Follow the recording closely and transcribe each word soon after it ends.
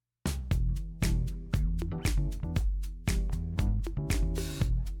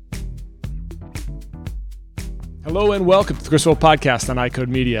Hello and welcome to the Chris Wolf Podcast on iCode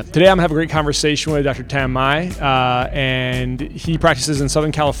Media. Today I'm going to have a great conversation with Dr. Tam Mai, and he practices in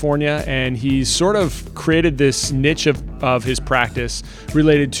Southern California, and he's sort of created this niche of his practice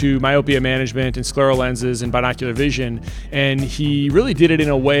related to myopia management and scleral lenses and binocular vision, and he really did it in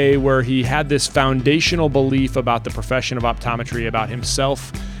a way where he had this foundational belief about the profession of optometry, about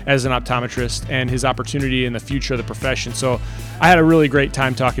himself as an optometrist and his opportunity in the future of the profession. So I had a really great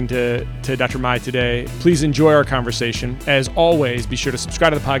time talking to Dr. Mai today. Please enjoy our conversation. As always, be sure to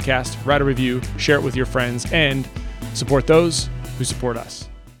subscribe to the podcast, write a review, share it with your friends, and support those who support us.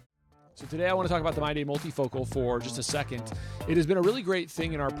 So today I want to talk about the MyDay multifocal for just a second. It has been a really great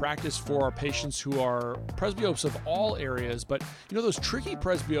thing in our practice for our patients who are presbyopes of all areas, but you know, those tricky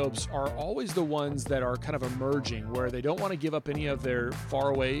presbyopes are always the ones that are kind of emerging, where they don't want to give up any of their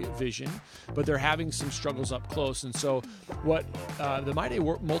faraway vision, but they're having some struggles up close. And so what the MyDay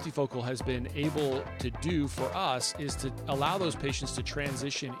multifocal has been able to do for us is to allow those patients to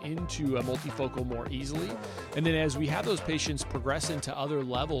transition into a multifocal more easily. And then as we have those patients progress into other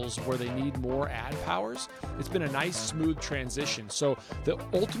levels where they need more ad powers, it's been a nice smooth transition. So the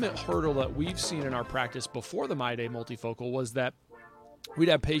ultimate hurdle that we've seen in our practice before the MyDay multifocal was that we'd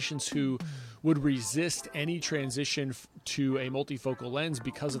have patients who would resist any transition to a multifocal lens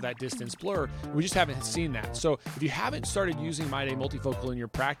because of that distance blur. We just haven't seen that. So if you haven't started using MyDay multifocal in your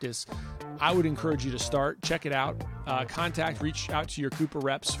practice, I would encourage you to start, check it out, reach out to your Cooper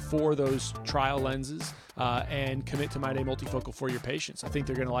reps for those trial lenses, and commit to MyDay multifocal for your patients. I think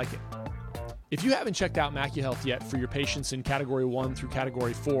they're going to like it. If you haven't checked out MacuHealth yet for your patients in Category 1 through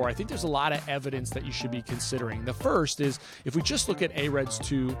Category 4, I think there's a lot of evidence that you should be considering. The first is, if we just look at AREDS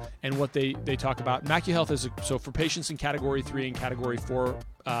 2 and what they talk about, MacuHealth is, so for patients in Category 3 and Category 4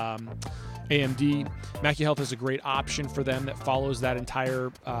 AMD, MacuHealth is a great option for them that follows that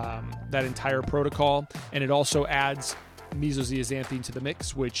entire protocol, and it also adds mesozeaxanthine to the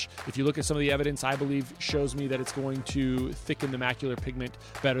mix, which, if you look at some of the evidence, I believe shows me that it's going to thicken the macular pigment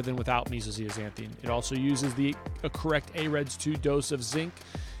better than without mesozeaxanthine. It also uses the correct AREDS 2 dose of zinc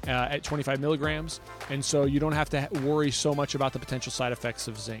at 25 milligrams, and so you don't have to worry so much about the potential side effects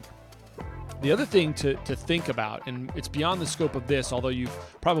of zinc. The other thing to think about, and it's beyond the scope of this, although you've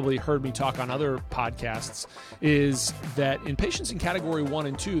probably heard me talk on other podcasts, is that in patients in Category 1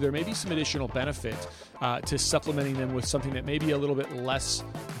 and 2, there may be some additional benefit to supplementing them with something that may be a little bit less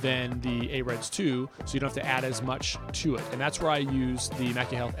than the AREDS 2, so you don't have to add as much to it. And that's where I use the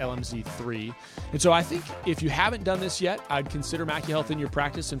MacuHealth LMZ3. And so I think if you haven't done this yet, I'd consider MacuHealth in your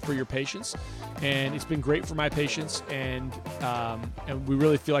practice and for your patients. And it's been great for my patients, and we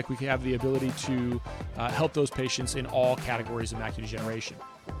really feel like we can have the ability to help those patients in all categories of macular degeneration.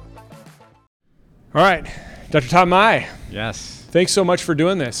 All right, Dr. Tam Mai. Yes. Thanks so much for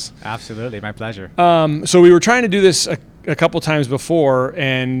doing this. Absolutely, my pleasure. So we were trying to do this a couple times before,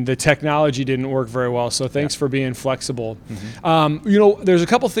 and the technology didn't work very well, so thanks for being flexible. Mm-hmm. There's a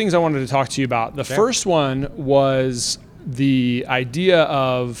couple things I wanted to talk to you about. The first one was the idea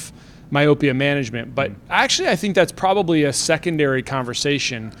of myopia management, but actually I think that's probably a secondary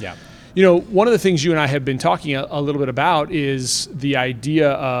conversation. Yeah. You know, one of the things you and I have been talking a little bit about is the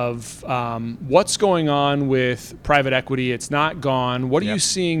idea of what's going on with private equity. It's not gone. What are you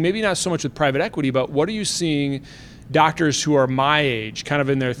seeing, maybe not so much with private equity, but what are you seeing doctors who are my age, kind of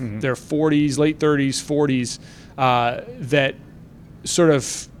in their 40s, late 30s, 40s, that sort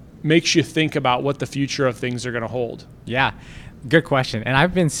of makes you think about what the future of things are going to hold? Yeah, good question. And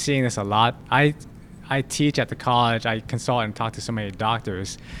I've been seeing this a lot. I teach at the college. I consult and talk to so many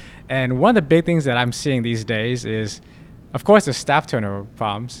doctors. And one of the big things that I'm seeing these days is, of course, the staff turnover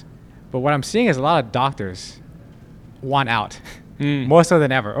problems. But what I'm seeing is a lot of doctors want out, more so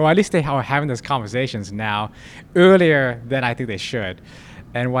than ever. Or at least they are having those conversations now earlier than I think they should.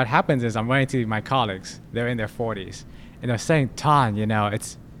 And what happens is I'm running to my colleagues. They're in their 40s. And they're saying, Tan,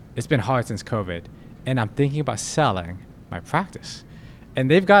 it's been hard since COVID. And I'm thinking about selling my practice.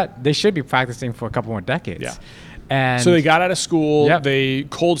 And they should be practicing for a couple more decades. Yeah. And so they got out of school, they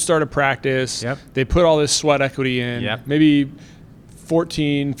cold started practice, they put all this sweat equity in, maybe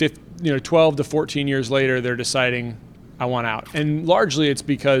 12 to 14 years later, they're deciding, I want out. And largely it's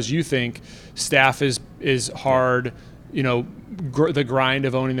because you think staff is hard, the grind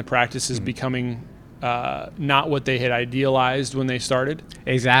of owning the practice is becoming not what they had idealized when they started.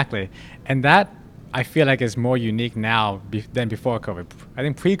 Exactly. And that, I feel like, is more unique now than before COVID. I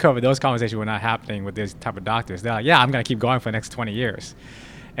think pre-COVID, those conversations were not happening with these type of doctors. They're like, I'm going to keep going for the next 20 years.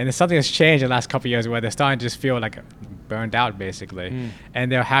 And it's something that's changed in the last couple of years where they're starting to just feel like burned out, basically.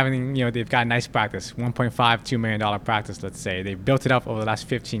 And they're having, they've got a nice practice, $1.5, $2 million practice, let's say. They've built it up over the last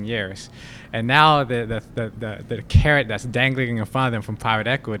 15 years. And now the carrot that's dangling in front of them from private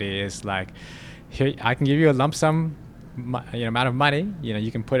equity is like, here, I can give you a lump sum amount of money.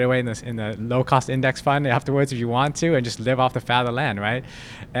 You can put it away in the low cost index fund afterwards if you want to, and just live off the fat of the land, right?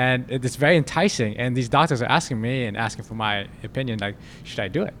 And it's very enticing. And these doctors are asking me and asking for my opinion, like, should I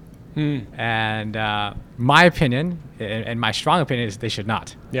do it? And my opinion, and my strong opinion, is they should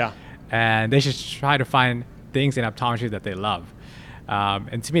not. Yeah. And they should try to find things in optometry that they love.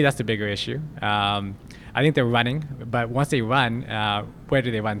 And to me, that's the bigger issue. I think they're running, but once they run, where do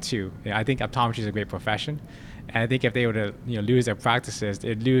they run to? I think optometry is a great profession. And I think if they were to lose their practices,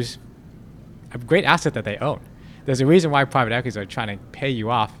 they'd lose a great asset that they own. There's a reason why private equities are trying to pay you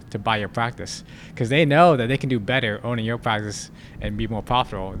off to buy your practice, because they know that they can do better owning your practice and be more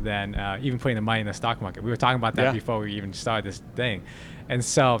profitable than even putting the money in the stock market. We were talking about that before we even started this thing. And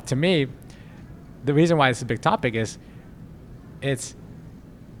so to me, the reason why it's a big topic is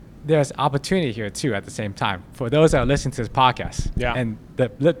there's opportunity here too at the same time for those that are listening to this podcast. Yeah. And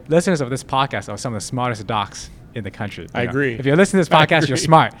the listeners of this podcast are some of the smartest docs in the country. I agree. If you're listening to this podcast, you're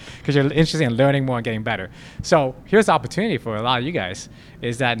smart because you're interested in learning more and getting better. So here's the opportunity for a lot of you guys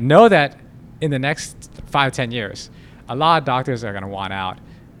is that know that in the next 5-10 years, a lot of doctors are going to want out.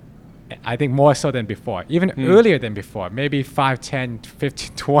 I think more so than before, even earlier than before, maybe 5, 10,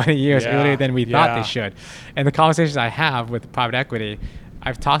 15, 20 years earlier than we thought they should. And the conversations I have with private equity,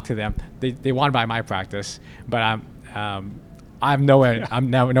 I've talked to them. They want to buy my practice, but I'm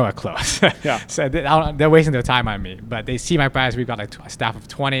nowhere close. So they're wasting their time on me. But they see my practice. We've got like a staff of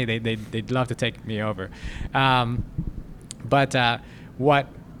 20. They'd love to take me over. But what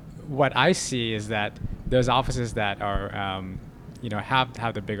I see is that there's offices that are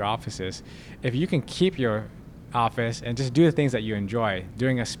have the bigger offices. If you can keep your office and just do the things that you enjoy,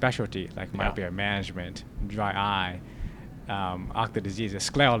 doing a specialty like myopia management, dry eye, ocular diseases,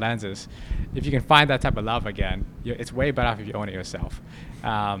 scleral lenses, if you can find that type of love again, it's way better if you own it yourself.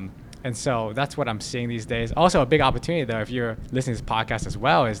 And so that's what I'm seeing these days. Also, a big opportunity, though, if you're listening to this podcast as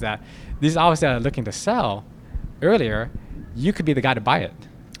well, is that these offices that are looking to sell earlier, you could be the guy to buy it.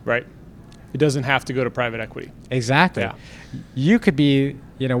 Right. It doesn't have to go to private equity. Exactly. Yeah. You could be,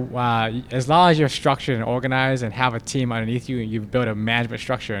 as long as you're structured and organized and have a team underneath you and you've built a management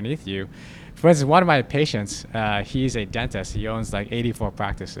structure underneath you. For instance, one of my patients, he's a dentist. He owns like 84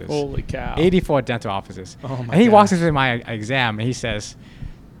 practices. Holy cow. 84 dental offices. Oh my and he gosh. walks into my exam and he says,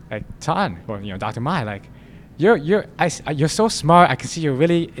 like, Tan, or Dr. Mai, like, you're so smart. I can see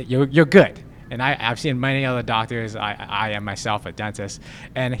you're good. And I've seen many other doctors. I am myself a dentist.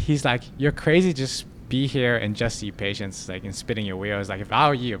 And he's like, you're crazy. Just be here and just see patients, like, and spinning your wheels. Like, if I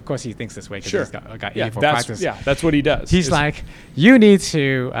were you, of course he thinks this way because he's got 84 practices. Yeah, that's what he does. He's like, you need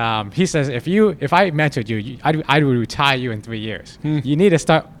to, he says, if I mentored you, I would retire you in 3 years. You need to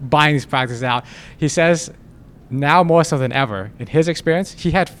start buying these practices out. He says, now more so than ever, in his experience,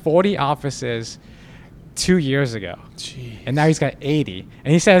 he had 40 offices 2 years ago. Jeez. And now he's got 80.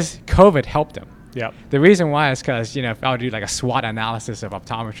 And he says COVID helped him. Yep. The reason why is because, if I would do like a SWOT analysis of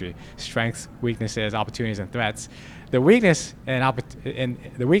optometry, strengths, weaknesses, opportunities, and threats, the weakness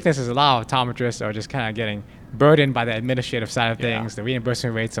is a lot of optometrists are just kind of getting burdened by the administrative side of things. The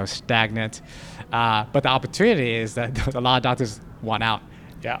reimbursement rates are stagnant. But the opportunity is that a lot of doctors want out.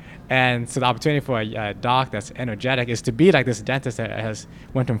 Yeah. And so the opportunity for a doc that's energetic is to be like this dentist that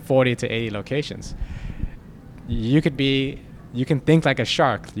went from 40 to 80 locations. You can think like a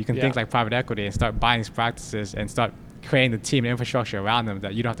shark. You can think like private equity and start buying these practices and start creating the team and infrastructure around them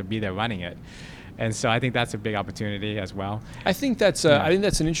that you don't have to be there running it. And so I think that's a big opportunity as well. I think that's an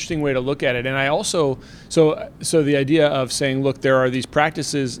interesting way to look at it. And I also so the idea of saying, look, there are these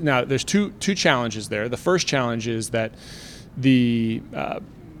practices. Now, there's two challenges there. The first challenge is that the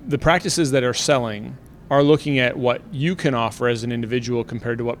practices that are selling are looking at what you can offer as an individual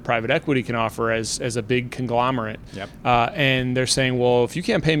compared to what private equity can offer as a big conglomerate. Yep. And they're saying, well, if you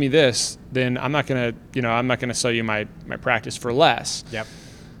can't pay me this, then I'm not gonna sell you my practice for less. Yep.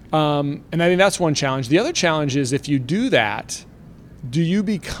 And I think that's one challenge. The other challenge is if you do that, do you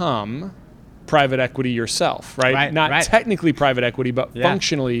become private equity yourself, right? Not technically private equity, but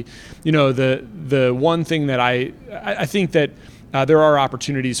functionally, the one thing that I think that there are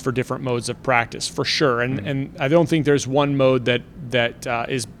opportunities for different modes of practice for sure, and I don't think there's one mode that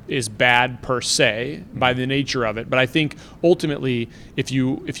is bad per se by the nature of it. But I think ultimately, if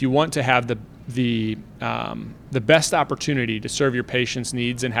you want to have the best opportunity to serve your patient's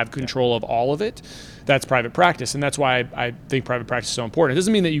needs and have control of all of it, that's private practice. And that's why I think private practice is so important. It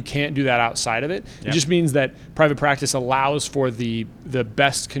doesn't mean that you can't do that outside of it. It just means that private practice allows for the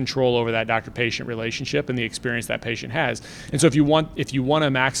best control over that doctor-patient relationship and the experience that patient has. And so if you want to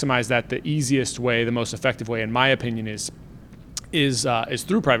maximize that, the easiest way, the most effective way, in my opinion, is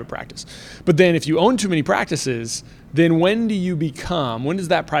through private practice. But then if you own too many practices, then when does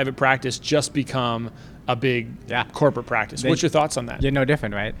that private practice just become a big corporate practice? What's your thoughts on that? You're no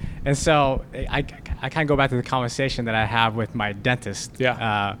different, right? And so I kind of go back to the conversation that I have with my dentist,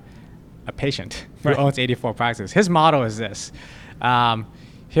 a patient who owns 84 practices. His model is this.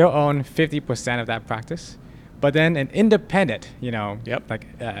 He'll own 50% of that practice, but then an independent, like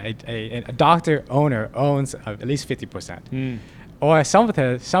a doctor owner owns at least 50%. Or some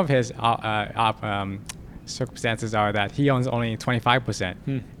of his circumstances are that he owns only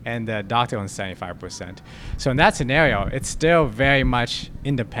 25% and the doctor owns 75%. So in that scenario, it's still very much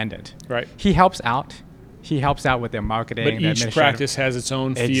independent. Right. He helps out with their marketing. But each practice has its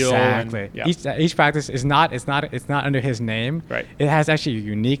own feel. Exactly. Each practice is not under his name. Right. It has actually a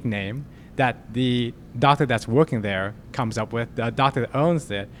unique name that the doctor that's working there comes up with. The doctor that owns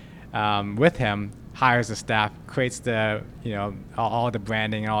it with him hires the staff, creates the all the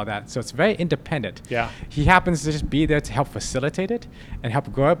branding and all that. So it's very independent. Yeah. He happens to just be there to help facilitate it and help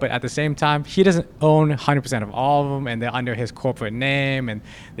grow it, but at the same time, he doesn't own 100% of all of them, and they're under his corporate name, and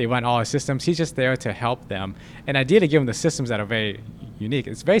they run all his systems. He's just there to help them, and ideally give them the systems that are very unique.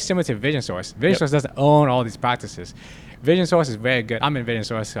 It's very similar to Vision Source. Vision Source doesn't own all these practices. Vision Source is very good. I'm in Vision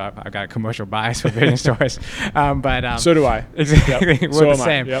Source, so I've got a commercial bias for Vision Source. But so do I. Exactly. Yep. We're So the am I.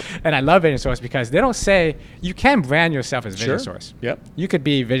 same. Yep. And I love Vision Source because they don't say, you can brand yourself as Vision Source. Yep. You could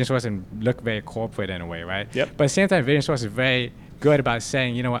be Vision Source and look very corporate in a way, right? Yep. But at the same time, Vision Source is very good about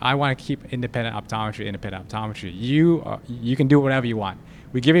saying, you know what, I want to keep independent optometry. You can do whatever you want.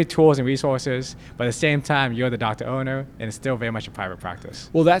 We give you tools and resources, but at the same time, you're the doctor owner, and it's still very much a private practice.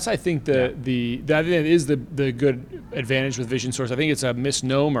 Well, that's, I think, that is the good advantage with Vision Source. I think it's a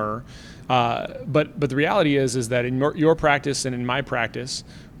misnomer, but the reality is that in your practice and in my practice,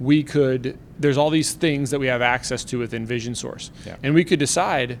 there's all these things that we have access to within Vision Source, and we could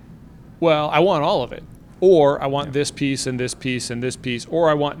decide, well, I want all of it, or I want this piece and this piece and this piece, or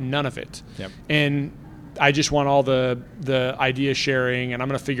I want none of it, and I just want all the idea sharing, and I'm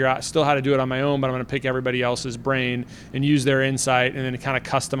going to figure out still how to do it on my own, but I'm going to pick everybody else's brain and use their insight and then kind of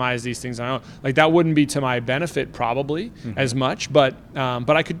customize these things on my own. Like, that wouldn't be to my benefit probably as much, but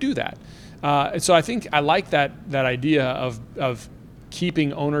I could do that. And so I think I like that idea of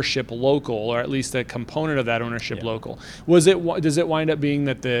keeping ownership local, or at least a component of that ownership local. Does it wind up being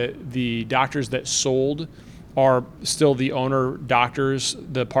that the doctors that sold are still the owner doctors,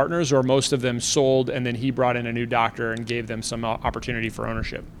 the partners, or most of them sold and then he brought in a new doctor and gave them some opportunity for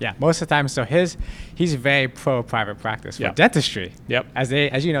ownership? Yeah, most of the time. So he's very pro private practice for dentistry. Yep. As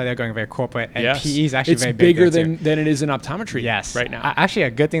you know, they're going very corporate, and PE is actually it's very big. It's bigger than it is in optometry. Right now. Actually,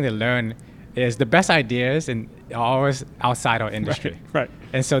 a good thing to learn is the best ideas are always outside our industry. Right.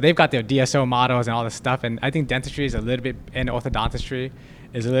 And so they've got their DSO models and all this stuff, and I think dentistry is a little bit, and orthodontistry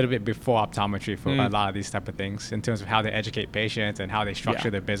is a little bit before optometry for a lot of these type of things in terms of how they educate patients and how they structure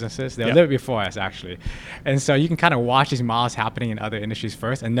their businesses. They're a little bit before us, actually. And so you can kind of watch these models happening in other industries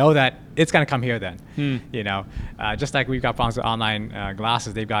first and know that it's going to come here then. Just like we've got problems with online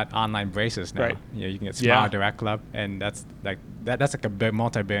glasses, they've got online braces now. Right. You can get Smile Direct Club, and that's like a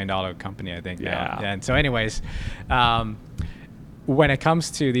multi-billion-dollar company, I think. Yeah. And so anyways, when it comes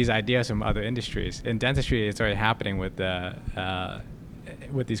to these ideas from other industries, in dentistry, it's already happening with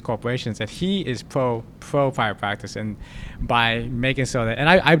these corporations, that he is pro private practice, and by making so that, and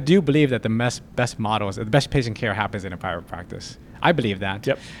I do believe that the best models, the best patient care happens in a private practice. I believe that.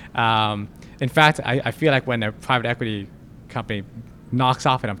 Yep. In fact, I feel like when a private equity company knocks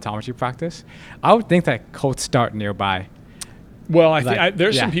off an optometry practice, I would think that cold start nearby. Well, I think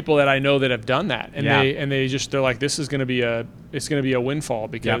there's some people that I know that have done that, and they're like, this is going to be a windfall,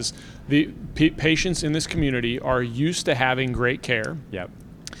 because the patients in this community are used to having great care. Yep.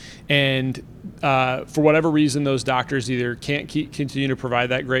 And for whatever reason, those doctors either can't continue to provide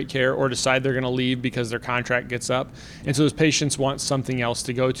that great care, or decide they're going to leave because their contract gets up. And so those patients want something else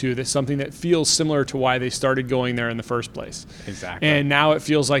to go to, that's something that feels similar to why they started going there in the first place. Exactly. And now it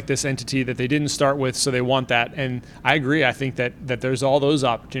feels like this entity that they didn't start with, so they want that. And I agree. I think that there's all those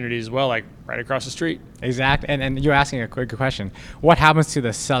opportunities as well, like right across the street. Exactly. And you're asking a quick question. What happens to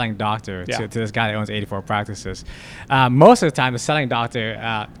the selling doctor, to this guy that owns 84 practices? Most of the time, the selling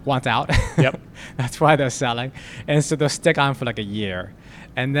doctor wants out. Yep. That's why they're selling. And so they'll stick on for like a year.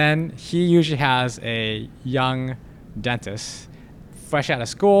 And then he usually has a young dentist, fresh out of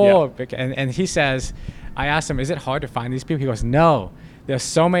school. Yeah. And he says, I asked him, is it hard to find these people? He goes, no. There's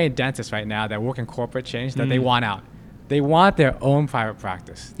so many dentists right now that work in corporate chains that they want out. They want their own private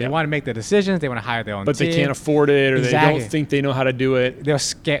practice. They want to make the decisions. They want to hire their own but team. they can't afford it, or they don't think they know how to do it. They're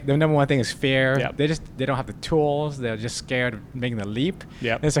scared. The number one thing is fear. Yep. They don't have the tools. They're just scared of making the leap.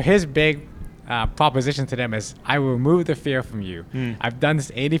 Yep. And so his big proposition to them is, I will remove the fear from you. I've done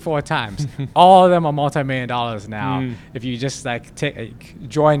this 84 times. All of them are multi-million dollars now. If you just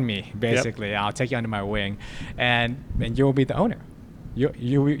join me, basically, I'll take you under my wing, and you'll be the owner.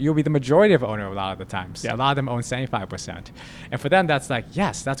 You'll be the majority of owner a lot of the times. Yeah. A lot of them own 75%. And for them, that's like,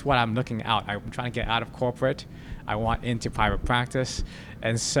 yes, that's what I'm looking out. I'm trying to get out of corporate. I want into private practice.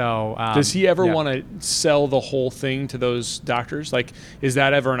 And so does he ever want to sell the whole thing to those doctors? Like, is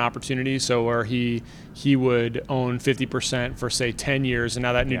that ever an opportunity? So where he would own 50% for, say, 10 years, and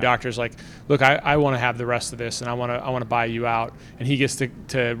now that new doctor's like, look, I want to have the rest of this, and I want to buy you out, and he gets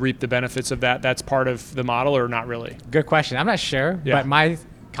to reap the benefits of that. That's part of the model, or not really? Good question. I'm not sure, but my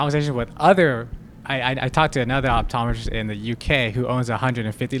conversation with I talked to another optometrist in the UK who owns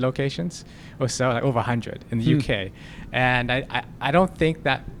 150 locations or so, like over 100 in the UK. And I don't think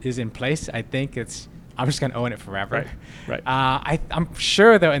that is in place. I think I'm just going to own it forever. Right. I'm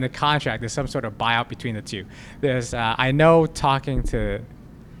sure, though, in the contract, there's some sort of buyout between the two. I know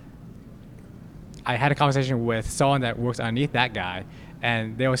I had a conversation with someone that works underneath that guy,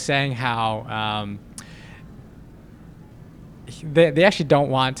 and they were saying how they actually don't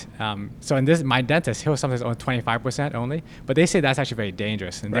want, so in this, my dentist, he'll sometimes own 25% only, but they say that's actually very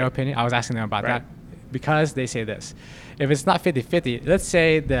dangerous in their opinion. I was asking them about that because they say this. If it's not 50-50, let's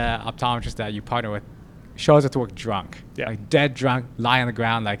say the optometrist that you partner with shows up to work drunk, like dead drunk, lie on the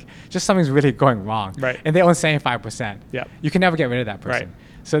ground, like just something's really going wrong. And they own 75%. You can never get rid of that person.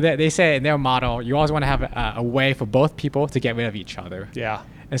 So they say in their model, you always want to have a way for both people to get rid of each other.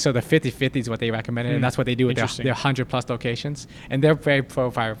 And so the 50-50 is what they recommended, and that's what they do with their 100+ locations. And they're very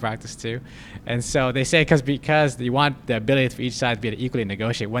pro private practice too. And so they say because you want the ability for each side to be able to equally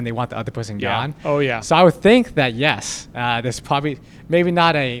negotiate when they want the other person gone. So I would think that yes, there's probably maybe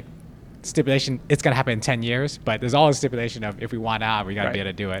not a stipulation it's going to happen in 10 years, but there's always a stipulation of if we want out, we got to be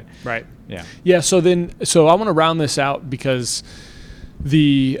able to do it. So I want to round this out because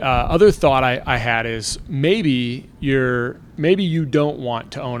the other thought I had is maybe you don't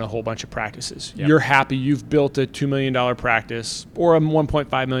want to own a whole bunch of practices. You're happy you've built a $2 million practice or a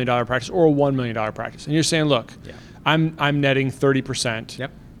 $1.5 million practice or a $1 million practice, and you're saying, look, I'm netting 30%.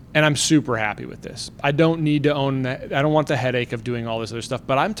 And I'm super happy with this. I don't need to own that. I don't want the headache of doing all this other stuff,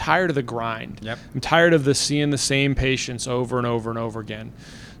 but I'm tired of the grind. I'm tired of seeing the same patients over and over and over again.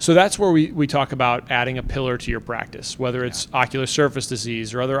 So that's where we talk about adding a pillar to your practice, whether it's ocular surface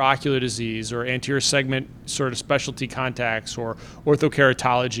disease or other ocular disease or anterior segment sort of specialty contacts or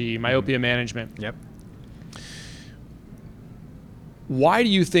orthokeratology, myopia management. Why do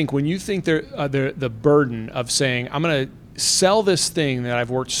you think, when you think the burden of saying, I'm going to sell this thing that I've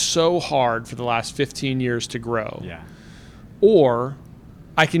worked so hard for the last 15 years to grow, or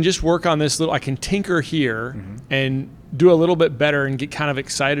I can just work on this I can tinker here and do a little bit better and get kind of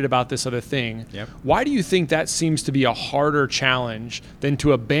excited about this other thing. Why do you think that seems to be a harder challenge than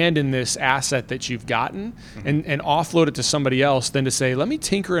to abandon this asset that you've gotten and offload it to somebody else than to say, let me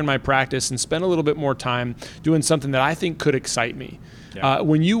tinker in my practice and spend a little bit more time doing something that I think could excite me?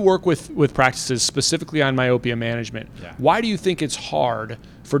 When you work with practices specifically on myopia management, why do you think it's hard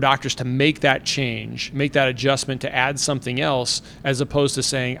for doctors to make that change, make that adjustment to add something else, as opposed to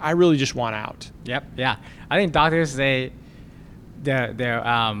saying, I really just want out? I think doctors, they're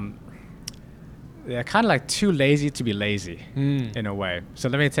kind of like too lazy to be lazy in a way. So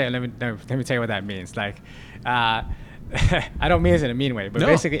let me tell you what that means. Like, I don't mean this in a mean way, but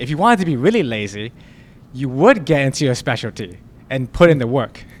basically, if you wanted to be really lazy, you would get into your specialty and put in the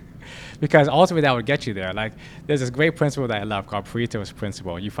work, because ultimately that would get you there. Like, there's this great principle that I love called Pareto's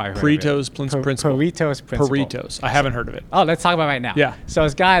principle. You probably heard Pareto's of it. principle. Pareto's principle. Pareto's. I haven't heard of it. Oh, let's talk about it right now. So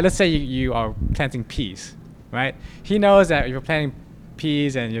this guy, let's say you are planting peas, right? He knows that if you're planting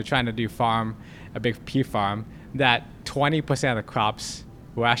peas and you're trying to do a big pea farm, that 20% of the crops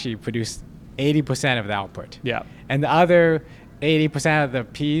will actually produce 80% of the output. And the other 80% of the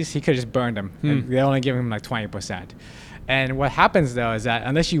peas, he could just burn them. And they only give him like 20%. And what happens, though, is that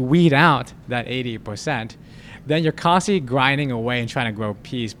unless you weed out that 80%, then you're constantly grinding away and trying to grow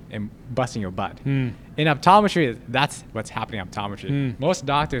peas and busting your butt. In optometry, that's what's happening in optometry. Most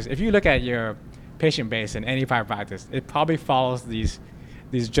doctors, if you look at your patient base in any private practice, it probably follows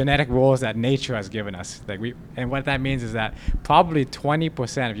these genetic rules that nature has given us. And what that means is that probably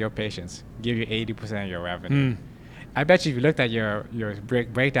 20% of your patients give you 80% of your revenue. I bet you if you looked at your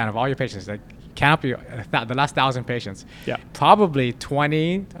breakdown of all your patients, like count up the last 1,000 patients, probably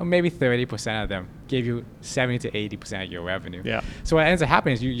 20 or maybe 30% of them give you 70 to 80% of your revenue. Yeah. So what ends up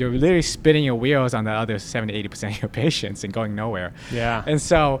happening is you're literally spinning your wheels on the other 70 to 80% of your patients and going nowhere. Yeah. And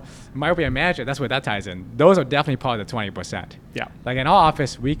so myopia management, that's what that ties in. Those are definitely part of the 20%. Yeah. Like in our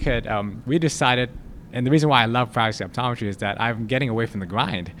office, we decided, and the reason why I love practicing optometry is that I'm getting away from the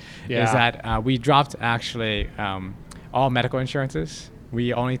grind. Yeah. Is that we dropped actually all medical insurances.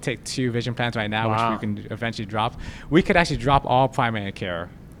 We only take 2 vision plans right now, which we can eventually drop. We could actually drop all primary care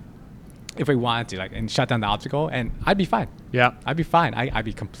if we wanted to, like, and shut down the optical, and I'd be fine. Yeah. I'd be fine. I'd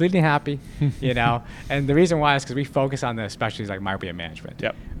be completely happy, you know. And the reason why is because we focus on the specialties like myopia management,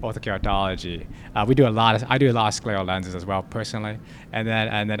 orthokeratology. I do a lot of scleral lenses as well personally, and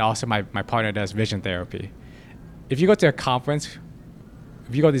then also my partner does vision therapy. If you go to a conference,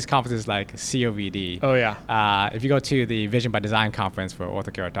 if you go to these conferences like COVD, if you go to the Vision by Design conference for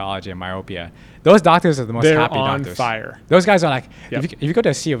orthokeratology and myopia, those doctors are the most happy doctors. They're on fire. Those guys are like, if you go to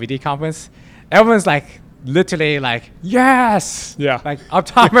a COVD conference, everyone's like literally like, yes, like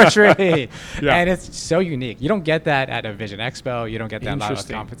optometry. And it's so unique. You don't get that at a Vision Expo. You don't get that at a lot of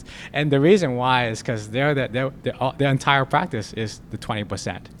conferences. And the reason why is because their entire practice is the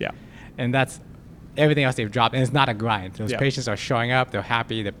 20%. Yeah. And that's everything else they've dropped, and it's not a grind. Those patients are showing up, they're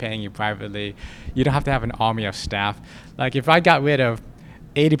happy, they're paying you privately. You don't have to have an army of staff. Like if I got rid of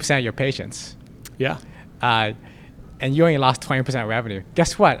 80% of your patients, and you only lost 20% revenue,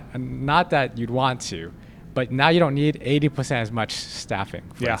 guess what? Not that you'd want to, but now you don't need 80% as much staffing,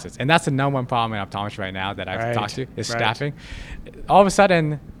 for instance. And that's the number one problem in optometry right now that I've talked to is staffing. All of a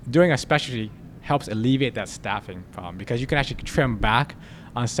sudden, doing a specialty helps alleviate that staffing problem because you can actually trim back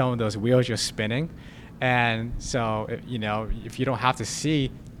on some of those wheels you're spinning. And so, you know, if you don't have to see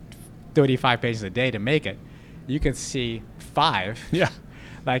 35 patients a day to make it, you can see 5.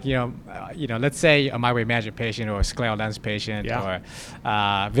 Like, you know, let's say a myopia management patient or a scleral lens patient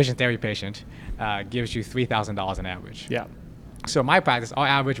or vision therapy patient gives you $3,000 on average. So in my practice, our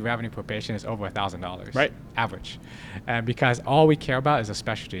average revenue per patient is over $1,000. Average. And because all we care about is a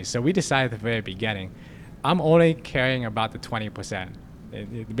specialty. So we decided at the very beginning, I'm only caring about the 20%.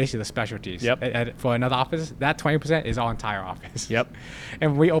 Basically the specialties. For another office, that 20% is our entire office.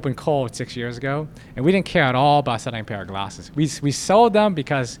 And we opened cold 6 years ago, and we didn't care at all about selling a pair of glasses. We sold them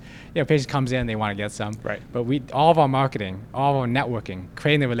because, you know, patient comes in, they want to get some. But all of our marketing, all of our networking,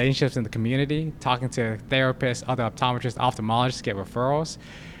 creating the relationships in the community, talking to therapists, other optometrists, ophthalmologists, get referrals.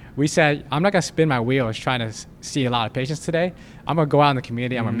 We said, I'm not going to spin my wheels trying to see a lot of patients today. I'm going to go out in the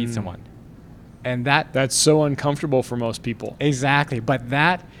community, I'm going to meet someone. And that's so uncomfortable for most people. Exactly. But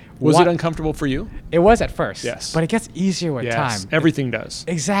that was it uncomfortable for you? It was at first. Yes. But it gets easier with time. Everything does.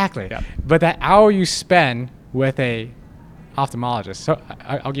 Exactly. But that hour you spend with a ophthalmologist. So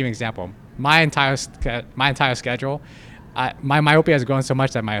I'll give you an example. My entire schedule, my myopia has grown so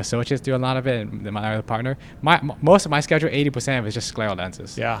much that my associates do a lot of it, and my other partner. Most of my schedule, 80% of it is just scleral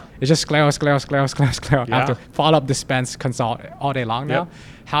lenses. It's just scleral. I have to follow up, dispense, consult all day long now.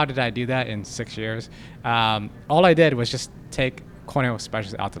 How did I do that in 6 years? All I did was just take corneal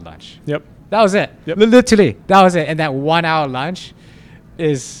specialists out to lunch. That was it. Literally, that was it. And that 1 hour lunch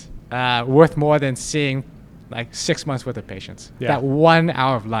is worth more than seeing like 6 months worth of patients. That 1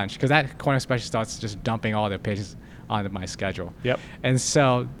 hour of lunch, because that corneal specialist starts just dumping all their patients onto my schedule. And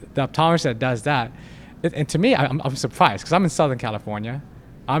so the optometrist that does that, and to me, I'm surprised because I'm in Southern California.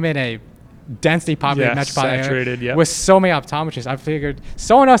 I'm in a densely populated metropolitan area with so many optometrists. I figured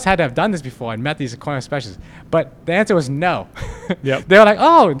someone else had to have done this before and met these corneal specialists, but the answer was no. They were like,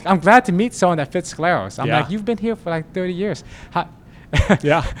 "Oh, I'm glad to meet someone that fits scleros." I'm like, "You've been here for like 30 years.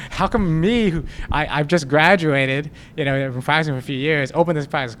 How come me, who I've just graduated, you know, from practicing for a few years, opened this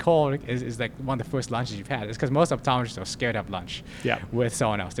practice cold is like one of the first lunches you've had?" It's because most optometrists are scared to have lunch with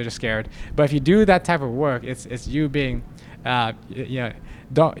someone else. They're just scared. But if you do that type of work, it's you being, you know,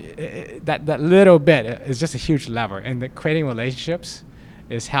 that little bit is just a huge lever. And creating relationships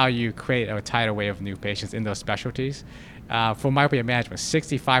is how you create a tidal wave of new patients in those specialties. For myopia management,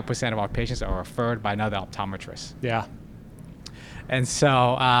 65% of our patients are referred by another optometrist. And so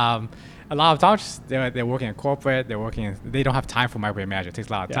a lot of optometrists, they're working in corporate, they don't have time for myopia management. It takes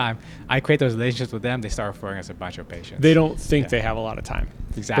a lot of time. I create those relationships with them, they start referring us a bunch of patients. They don't think they have a lot of time.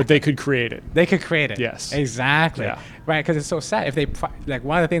 Exactly. But they could create it. They could create it. Yes. Exactly. Yeah. Right, because it's so sad. If they like,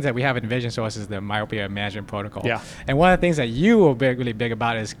 one of the things that we have in Vision Source is the myopia management protocol. Yeah. And one of the things that you were really big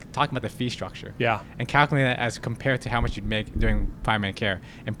about is talking about the fee structure. Yeah. And calculating that as compared to how much you'd make doing primary care,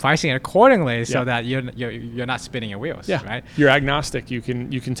 and pricing it accordingly so that you're not spinning your wheels. Yeah. Right. You're agnostic. You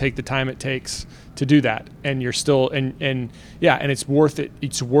can take the time it takes to do that, and you're still and it's worth it.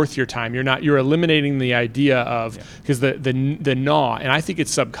 It's worth your time. You're eliminating the idea of, because the gnaw, and I think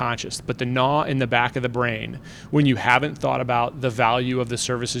it's subconscious, but the gnaw in the back of the brain when you haven't thought about the value of the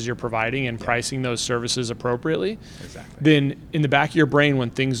services you're providing and pricing those services appropriately, then in the back of your brain, when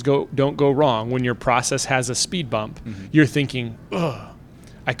things don't go wrong, when your process has a speed bump, you're thinking, ugh,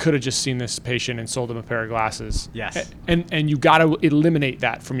 I could have just seen this patient and sold him a pair of glasses. Yes. And you got to eliminate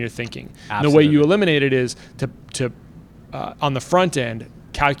that from your thinking. And the Absolutely. way you eliminate it is to on the front end,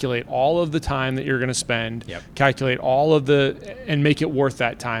 calculate all of the time that you're going to spend, calculate all of and make it worth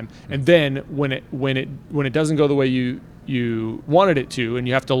that time. And then when it doesn't go the way you wanted it to, and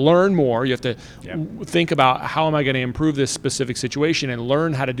you have to learn more, you have to think about, how am I going to improve this specific situation and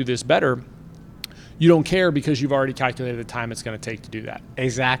learn how to do this better. You don't care because you've already calculated the time it's going to take to do that.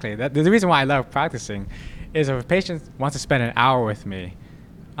 Exactly. The reason why I love practicing is if a patient wants to spend an hour with me,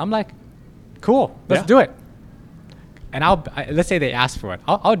 I'm like, cool, let's do it. And let's say they ask for it.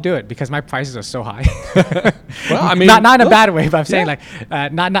 I'll do it because my prices are so high. Well, I mean, not in a bad way, but I'm saying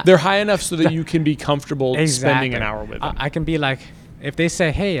not. They're high enough so that you can be comfortable spending an hour with them. I can be like, if they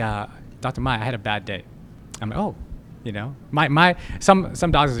say, hey, Dr. Mai, I had a bad day. I'm like, oh. You know, some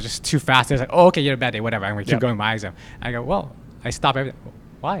doctors are just too fast. They're like, oh, okay, you had a bad day, whatever. I'm gonna keep going with my exam. I go, well, I stop everything.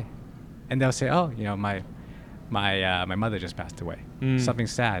 Why? And they'll say, oh, you know, my mother just passed away. Something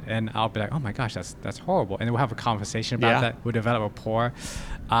sad. And I'll be like, oh my gosh, that's horrible. And then we'll have a conversation about that. We'll develop rapport.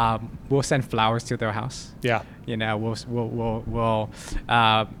 We'll send flowers to their house. Yeah. You know, we'll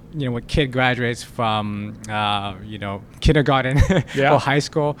you know, when kid graduates from you know, kindergarten or high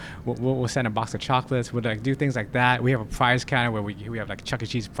school, we'll send a box of chocolates. We'll like do things like that. We have a prize counter where we have like Chuck E.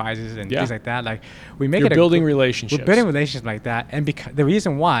 Cheese prizes and things like that. Like we make it building relationships. We're building relationships like that. And because the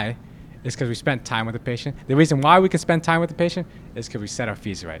reason why is because we spent time with the patient. The reason why we can spend time with the patient is because we set our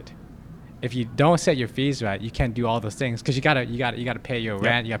fees right. If you don't set your fees right, you can't do all those things because you gotta pay your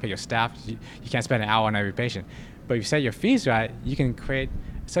rent, you gotta pay your staff. You can't spend an hour on every patient. But if you set your fees right, you can create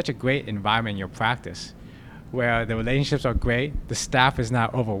such a great environment in your practice where the relationships are great, the staff is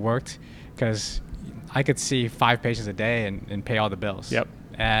not overworked, because I could see 5 patients a day and pay all the bills.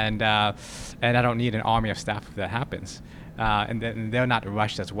 And I don't need an army of staff if that happens. And then they're not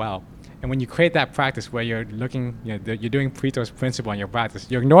rushed as well. And when you create that practice where you're looking, you know, you're doing Pareto's principle in your practice,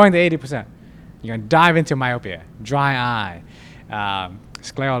 you're ignoring the 80%. You're going to dive into myopia, dry eye,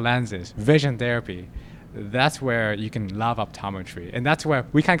 scleral lenses, vision therapy. That's where you can love optometry. And that's where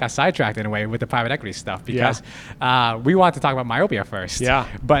we kind of got sidetracked in a way with the private equity stuff because we wanted to talk about myopia first.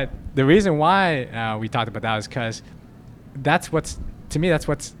 But the reason why we talked about that is because the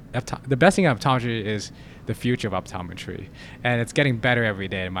best thing of optometry is the future of optometry, and it's getting better every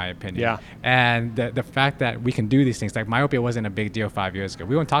day, in my opinion. And the fact that we can do these things, like myopia wasn't a big deal 5 years ago.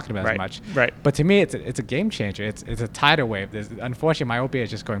 We weren't talking about it as much. But to me, it's a game changer. It's a tidal wave. Unfortunately, myopia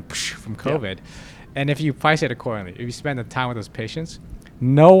is just going from COVID. And if you price it accordingly, if you spend the time with those patients,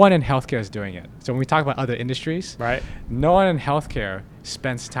 no one in healthcare is doing it. So when we talk about other industries, no one in healthcare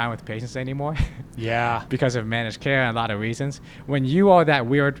spends time with patients anymore. Because of managed care and a lot of reasons. When you are that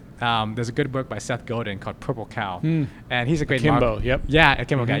weird, there's a good book by Seth Godin called Purple Cow. And he's a great Kimbo,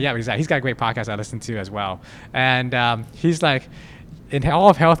 Kimbo guy. Yeah, exactly. He's got a great podcast I listen to as well. And he's like, in all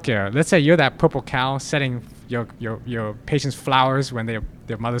of healthcare, let's say you're that purple cow setting your patients flowers when their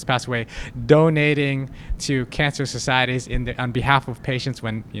mothers pass away, donating to cancer societies on behalf of patients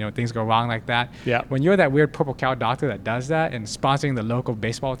when things go wrong like that. When you're that weird purple cow doctor that does that and sponsoring the local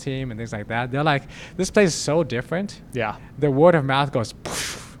baseball team and things like that, they're like, this place is so different. The word of mouth goes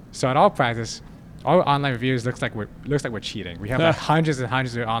poof. So at our practice, our online reviews looks like we're cheating. We have like hundreds and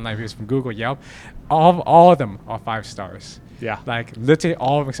hundreds of online reviews from Google, Yelp. All of them are 5 stars. Like literally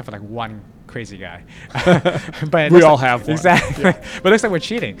all of them except for like one crazy guy. But we all have one. Exactly. But it looks like we're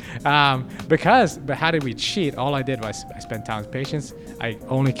cheating. But how did we cheat? All I did was I spent time with patients. I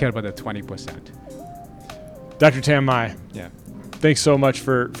only cared about the 20%. Dr. Tam Mai. Thanks so much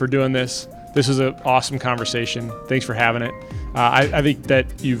for doing this. This was an awesome conversation. Thanks for having it. I think that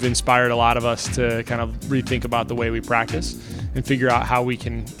you've inspired a lot of us to kind of rethink about the way we practice and figure out how we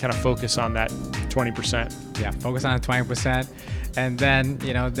can kind of focus on that 20%. Focus on the 20%, and then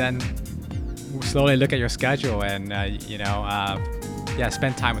slowly look at your schedule and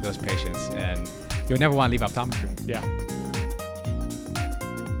spend time with those patients, and you'll never want to leave optometry.